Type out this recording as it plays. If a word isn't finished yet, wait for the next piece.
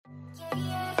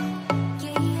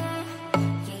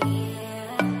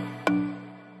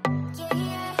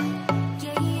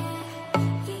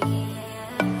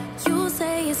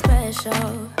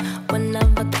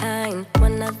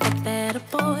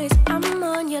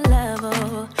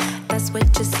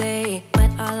what you say, but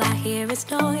all I hear is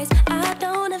noise. I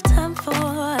don't have time for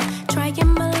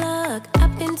trying my luck.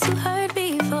 I've been too hurt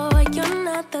before. You're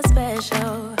not that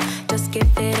special. Just give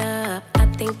it up. I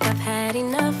think I've had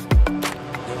enough.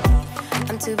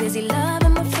 I'm too busy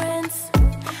loving my friends.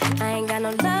 I ain't got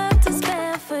no love to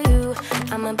spare for you.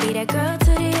 I'ma be that girl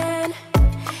to the end.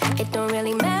 It don't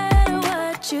really matter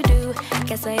what you do.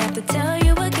 Guess I have to tell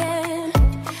you again,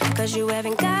 'cause you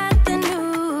haven't got the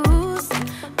news.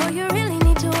 Boy, you really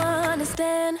need to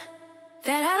understand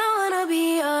that I don't wanna be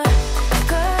your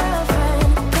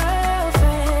girlfriend,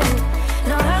 girlfriend.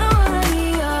 No, I don't wanna be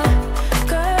your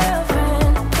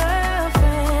girlfriend,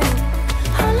 girlfriend.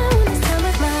 All I want is time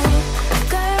with my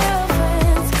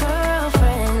girlfriend's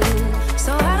girlfriend.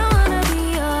 So I don't wanna be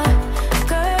your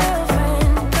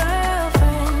girlfriend,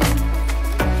 girlfriend.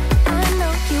 I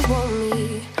know you want me,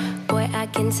 boy, I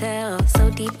can tell. So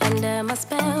deep under my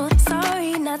spell.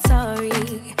 Sorry, not sorry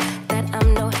that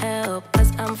I'm no help,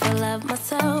 'cause I'm full of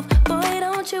myself. Boy,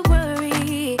 don't you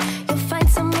worry, you'll find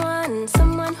someone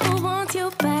who wants you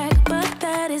back, but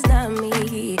that is not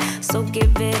me. So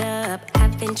give it up,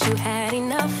 haven't you had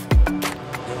enough?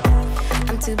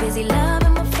 I'm too busy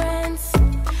loving my friends.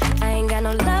 I ain't got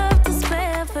no love to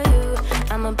spare for you.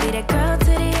 I'ma be that girl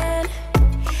to the end.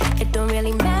 It don't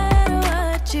really matter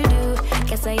what you do.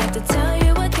 Guess I have to tell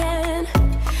you again,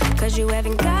 'cause you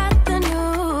haven't got the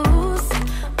news.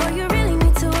 Boy, you really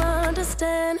need to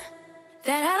understand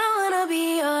that I don't wanna be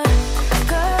your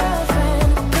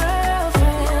girlfriend,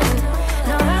 girlfriend.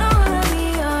 No, I don't wanna be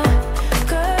your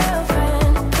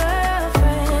girlfriend,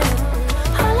 girlfriend.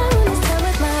 All I want is time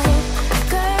with my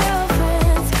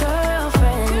girlfriend's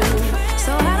girlfriend.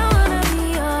 So I don't wanna be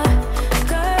your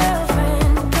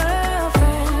girlfriend,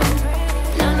 girlfriend.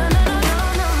 No, no, no, no, no,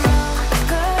 no, no.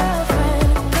 Girlfriend,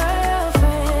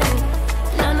 girlfriend.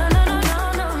 No, no, no, no, no,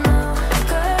 no, no.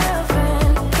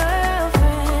 Girlfriend,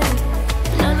 girlfriend.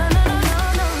 No, no, no, no, no,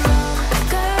 no, no.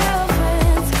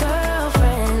 Girlfriend's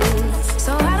girlfriend.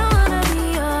 So I don't wanna be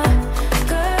your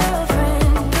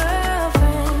girlfriend,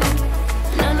 girlfriend.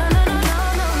 No, no, no, no, no,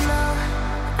 no, no.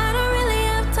 I don't really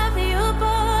have time for you,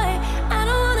 boy. I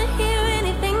don't wanna hear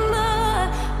anything more.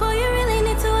 Boy, you really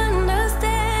need to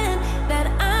understand that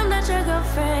I'm not your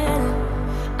girlfriend.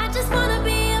 I just wanna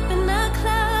be up in the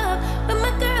club with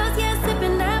my girls, yeah,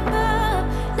 sipping that pub.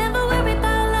 Never worry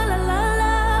about la la la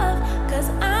love, 'cause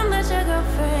I'm not your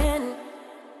girlfriend.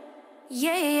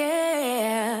 Yeah,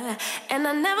 yeah. And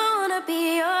I never wanna be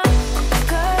your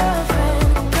girlfriend,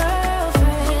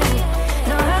 girlfriend.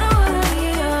 No, I don't wanna be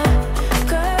your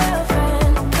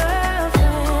girlfriend,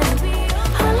 girlfriend.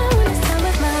 All I want is time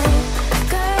with my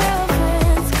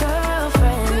girlfriend's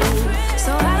girlfriend.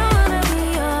 So I don't wanna be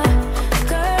your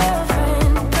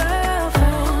girlfriend,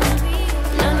 girlfriend.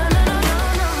 No, no, no, no, no,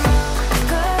 no, no.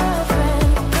 Girlfriend,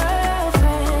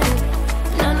 girlfriend.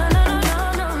 No, no, no, no, no,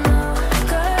 no, no.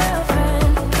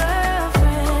 Girlfriend,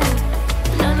 girlfriend.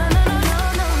 No, no, no, no, no,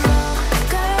 no, no.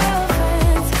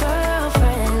 Girlfriend's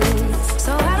girlfriend.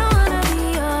 So I don't wanna be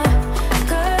your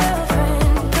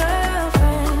girlfriend,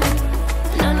 girlfriend.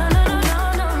 No, no, no, no, no,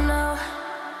 no, no.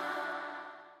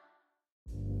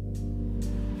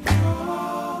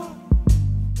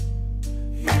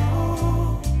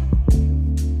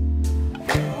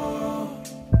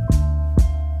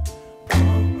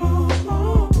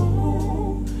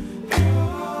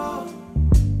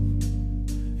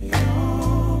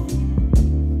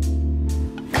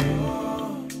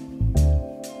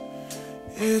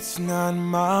 It's not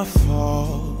my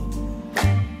fault.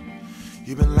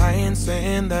 You've been lying,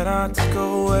 saying that I took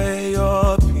away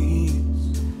your peace.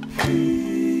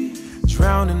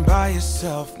 Drowning by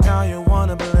yourself, now you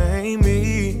wanna blame me.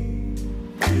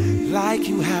 Like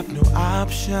you have no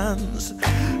options.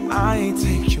 I ain't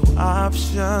take your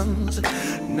options.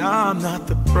 Nah, I'm not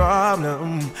the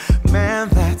problem. Man,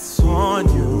 that's on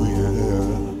you,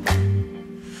 yeah.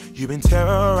 You've been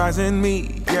terrorizing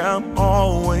me, yeah, I'm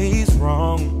always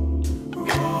wrong.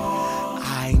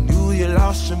 I knew you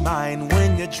lost your mind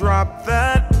when you dropped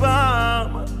that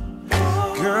bomb.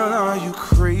 Girl, are you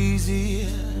crazy?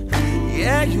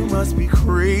 Yeah, you must be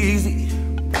crazy.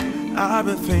 I've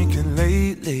been thinking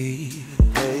lately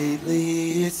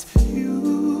it's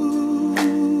you.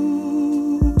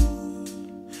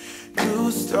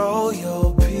 You stole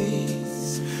your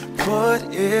peace, put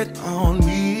it on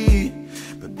me.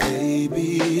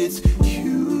 Baby, it's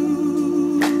you.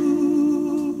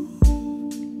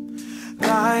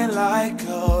 Lying like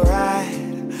a rat,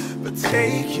 but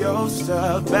take your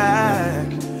stuff back.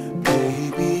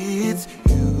 Baby, it's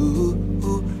you.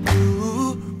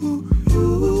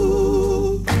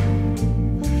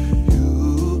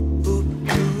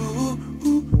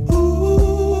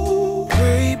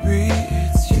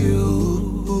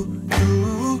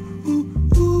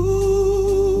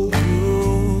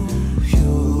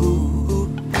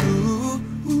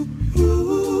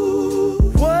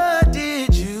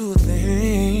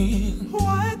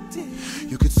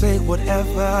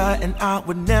 whatever, and I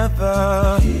would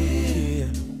never. Yeah.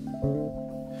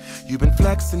 You've been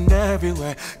flexing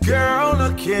everywhere. Girl,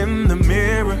 look in the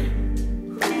mirror.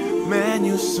 Man,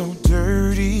 you so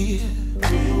dirty.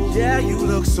 Yeah, you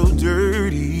look so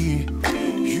dirty.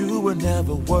 You were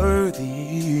never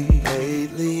worthy.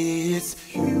 Lately, it's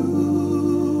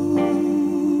you.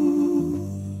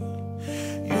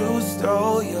 You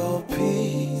stole your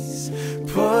peace,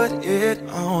 put it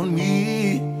on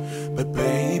me. But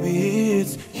baby,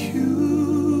 it's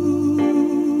you.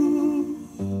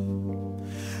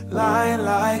 Lying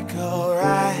like a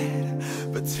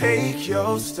rat, but take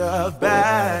your stuff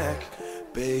back.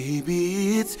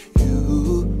 Baby, it's you.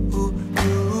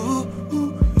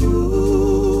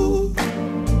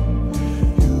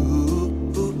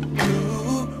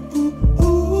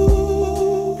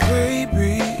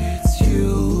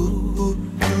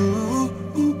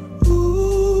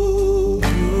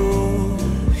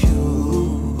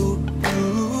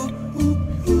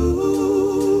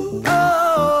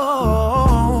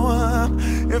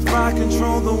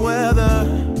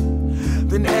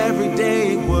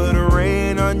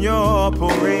 Your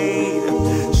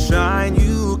parade, shine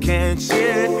you can't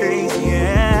chase,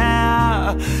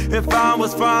 yeah. If I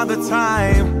was Father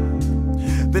Time,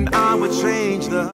 then I would change the